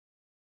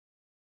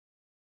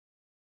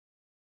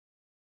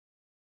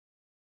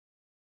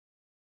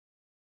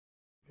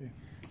Okay.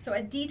 So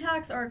a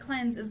detox or a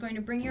cleanse is going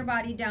to bring your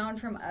body down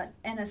from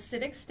an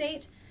acidic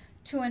state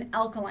to an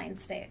alkaline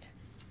state.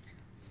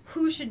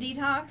 Who should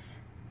detox?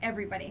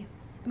 Everybody.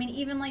 I mean,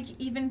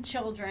 even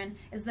children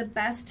is the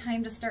best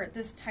time to start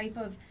this type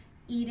of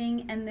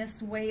eating and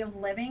this way of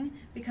living,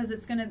 because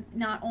it's going to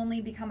not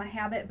only become a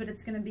habit, but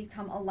it's going to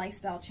become a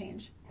lifestyle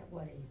change. At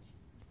what age?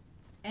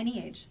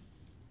 Any age.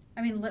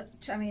 I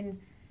mean,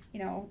 you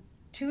know,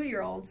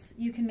 2-year-olds,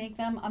 you can make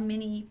them a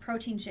mini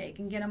protein shake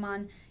and get them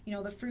on, you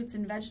know, the fruits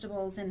and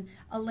vegetables and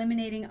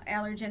eliminating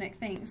allergenic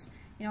things.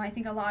 You know, I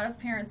think a lot of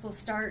parents will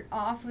start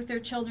off with their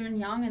children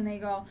young and they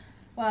go,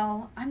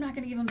 well, I'm not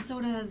going to give them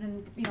sodas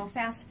and, you know,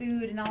 fast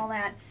food and all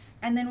that.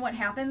 And then what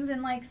happens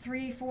in like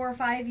 3, 4,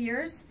 5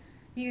 years?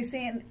 You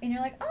say, and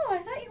you're like, oh, I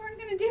thought you weren't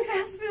going to do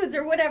fast foods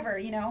or whatever,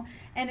 you know.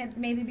 And it's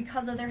maybe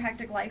because of their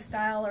hectic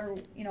lifestyle or,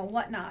 you know,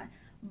 whatnot.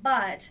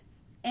 But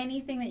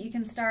anything that you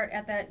can start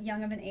at that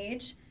young of an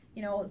age,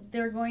 you know,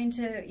 they're going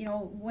to, you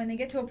know, when they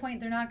get to a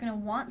point, they're not going to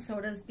want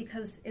sodas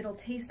because it'll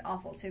taste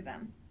awful to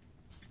them.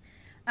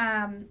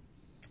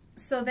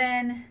 So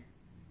then,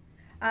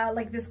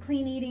 like this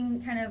clean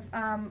eating kind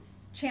of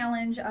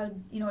challenge,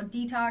 you know,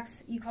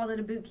 detox, you called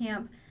it a boot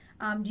camp.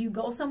 Do you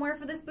go somewhere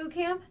for this boot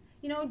camp?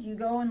 You know, do you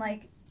go and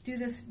like do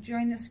this,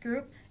 join this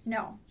group?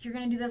 No, you're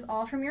going to do this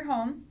all from your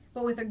home,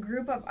 but with a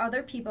group of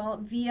other people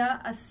via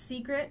a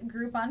secret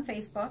group on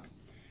Facebook.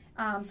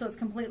 So it's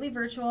completely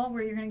virtual,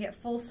 where you're going to get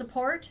full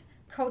support,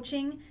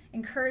 coaching,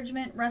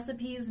 encouragement,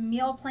 recipes,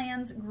 meal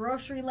plans,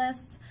 grocery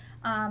lists,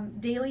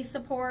 daily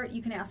support.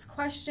 You can ask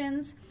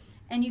questions,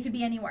 and you could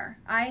be anywhere.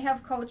 I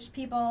have coached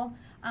people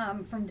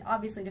from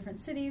obviously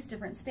different cities,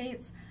 different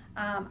states.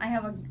 I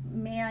have a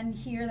man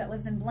here that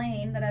lives in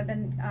Blaine that I've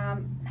been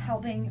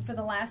helping for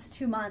the last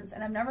 2 months,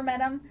 and I've never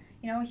met him.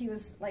 You know, he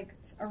was like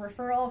a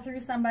referral through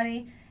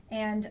somebody,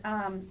 and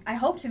I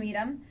hope to meet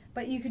him,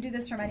 but you could do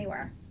this from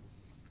anywhere.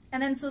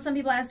 And then so some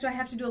people ask, do I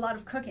have to do a lot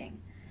of cooking?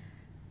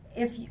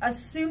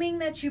 Assuming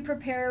that you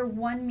prepare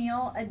 1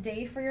 meal a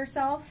day for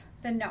yourself,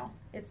 then no,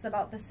 it's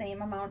about the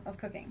same amount of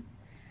cooking.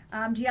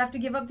 Do you have to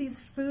give up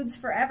these foods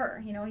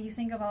forever? You know, you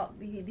think about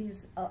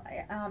these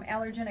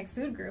allergenic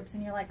food groups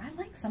and you're like, I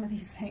like some of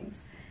these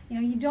things.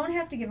 You know, you don't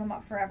have to give them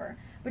up forever,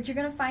 but you're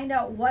going to find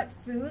out what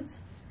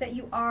foods that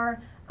you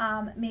are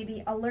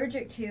maybe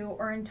allergic to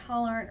or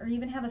intolerant or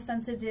even have a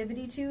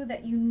sensitivity to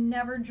that you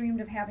never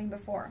dreamed of having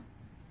before.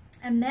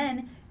 And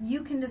then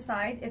you can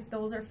decide if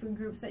those are food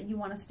groups that you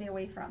want to stay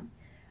away from.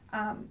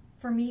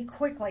 For me,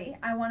 quickly,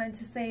 I wanted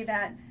to say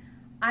that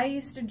I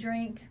used to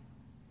drink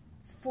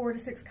 4 to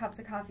 6 cups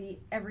of coffee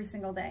every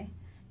single day.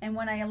 And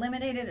when I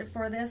eliminated it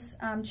for this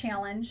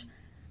challenge,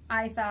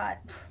 I thought,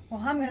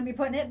 well, I'm going to be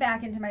putting it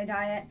back into my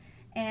diet.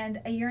 And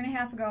a 1.5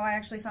 years ago, I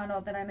actually found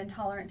out that I'm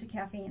intolerant to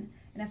caffeine.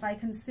 And if I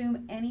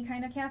consume any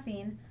kind of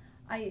caffeine,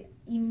 I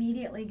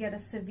immediately get a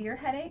severe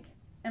headache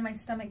and my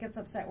stomach gets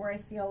upset where I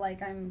feel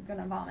like I'm going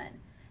to vomit.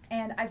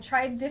 And I've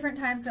tried different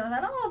times and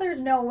I thought, oh, there's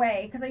no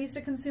way, because I used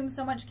to consume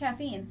so much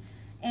caffeine.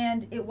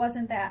 And it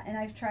wasn't that. And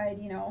I've tried,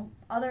 you know,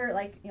 other,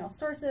 like, you know,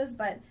 sources,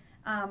 but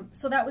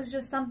so that was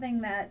just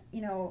something that,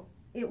 you know,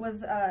 it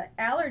was an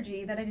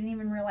allergy that I didn't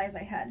even realize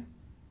I had.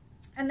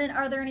 And then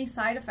are there any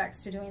side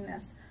effects to doing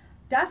this?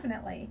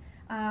 Definitely.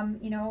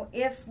 You know,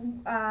 if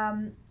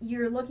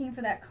you're looking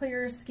for that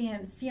clearer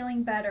skin,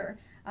 feeling better,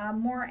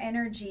 more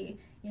energy,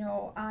 you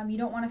know, you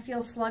don't want to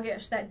feel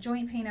sluggish, that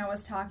joint pain I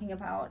was talking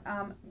about,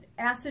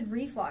 acid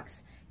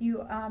reflux,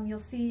 you'll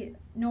see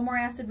no more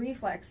acid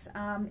reflux,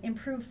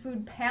 improved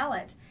food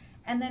palate,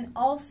 and then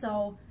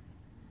also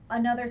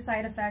another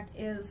side effect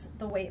is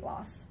the weight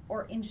loss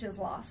or inches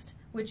lost,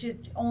 which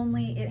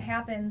it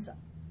happens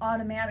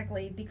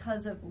automatically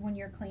because of when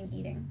you're clean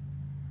eating.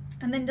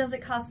 And then does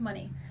it cost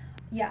money?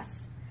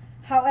 Yes.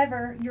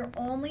 However, you're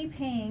only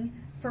paying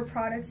for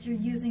products you're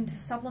using to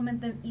supplement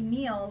the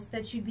meals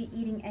that you'd be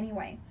eating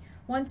anyway.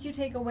 Once you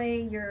take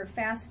away your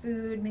fast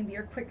food, maybe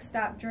your quick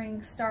stop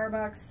drink,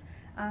 Starbucks,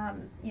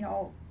 you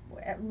know,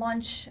 at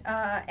lunch,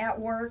 at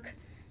work,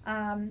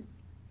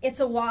 it's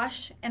a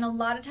wash, and a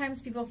lot of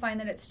times people find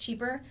that it's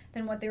cheaper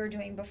than what they were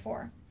doing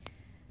before.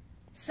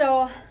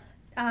 So,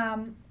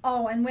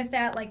 oh, and with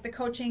that, like the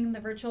coaching,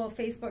 the virtual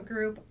Facebook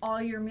group, all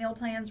your meal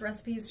plans,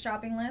 recipes,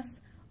 shopping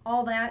lists,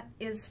 all that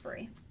is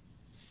free.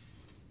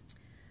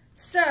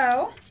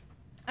 So,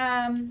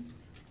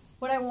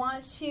 what I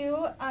want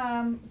to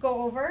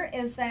go over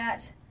is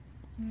that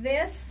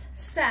this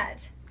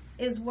set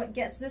is what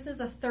gets, this is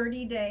a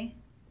 30-day,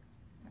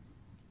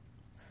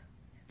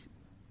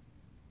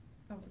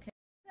 okay.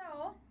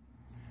 So,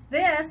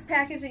 this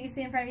package that you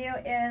see in front of you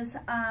is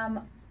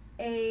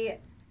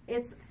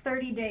it's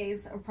 30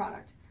 days of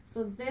product.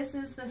 So this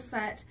is the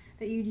set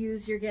that you'd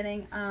use. You're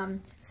getting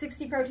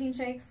 60 protein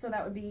shakes, so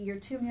that would be your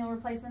 2 meal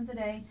replacements a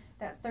day.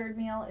 That 3rd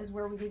meal is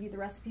where we give you the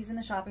recipes and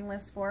the shopping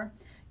list for.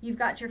 You've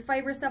got your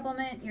fiber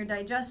supplement, your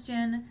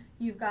digestion,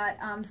 you've got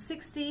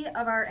 60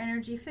 of our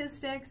energy fizz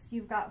sticks,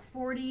 you've got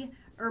 40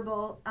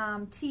 herbal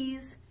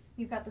teas,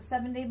 you've got the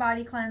 7-day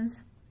body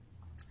cleanse.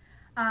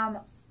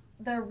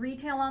 The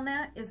retail on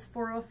that is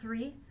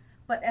 $403,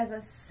 but as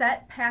a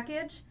set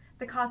package,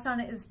 The cost on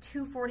it is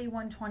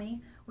 $241.20,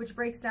 which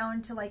breaks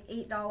down to like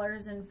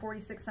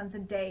 $8.46 a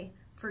day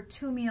for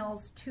 2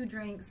 meals, 2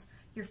 drinks,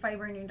 your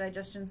fiber and your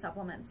digestion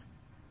supplements.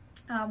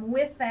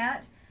 With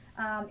that,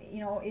 you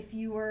know, if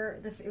you were,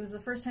 it was the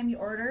first time you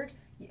ordered,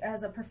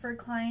 as a preferred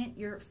client,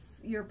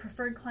 your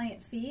preferred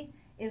client fee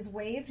is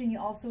waived, and you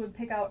also would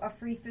pick out a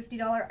free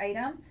 $50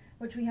 item,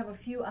 which we have a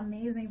few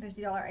amazing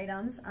 $50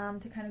 items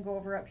to kind of go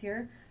over up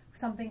here.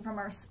 Something from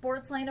our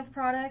sports line of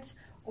product,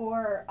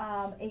 or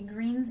a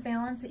greens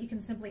balance that you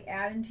can simply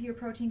add into your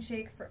protein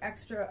shake for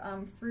extra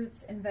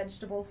fruits and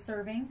vegetables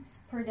serving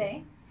per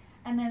day.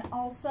 And then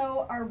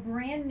also our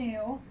brand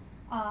new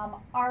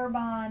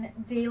Arbonne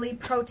Daily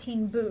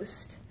Protein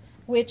Boost,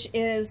 which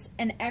is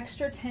an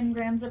extra 10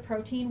 grams of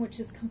protein, which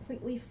is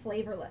completely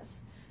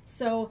flavorless.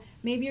 So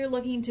maybe you're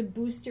looking to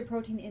boost your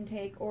protein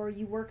intake, or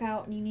you work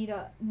out and you need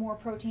more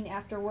protein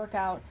after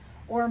workout,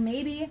 or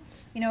maybe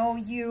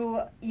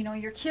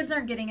your kids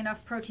aren't getting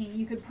enough protein.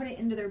 You could put it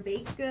into their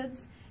baked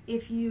goods.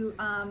 If you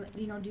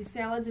do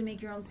salads and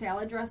make your own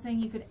salad dressing,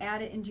 you could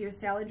add it into your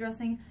salad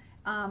dressing,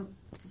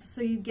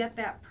 so you get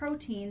that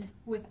protein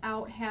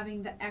without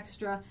having the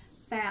extra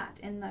fat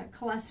and the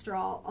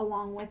cholesterol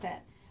along with it.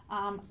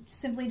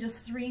 Simply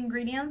just 3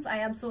 ingredients. I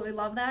absolutely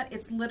love that.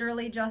 It's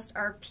literally just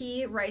our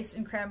pea, rice,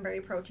 and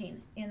cranberry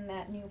protein in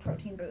that new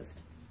protein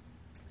boost.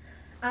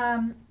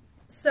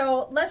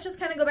 So let's just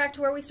kind of go back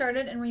to where we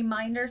started and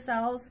remind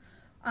ourselves,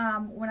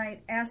 when I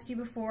asked you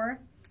before,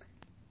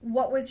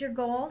 what was your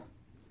goal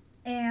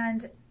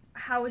and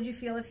how would you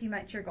feel if you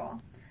met your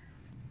goal?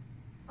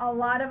 A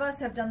lot of us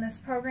have done this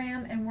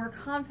program, and we're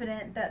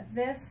confident that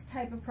this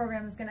type of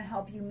program is going to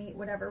help you meet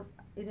whatever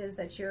it is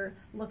that you're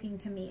looking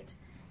to meet.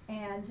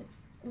 And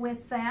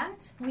with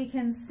that, we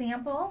can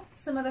sample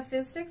some of the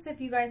fizz sticks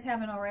if you guys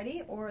haven't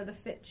already, or the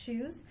Fit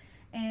Chews,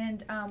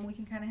 and we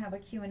can kind of have a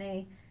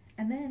Q&A,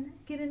 and then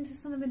get into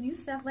some of the new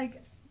stuff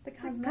like the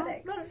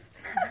cosmetics.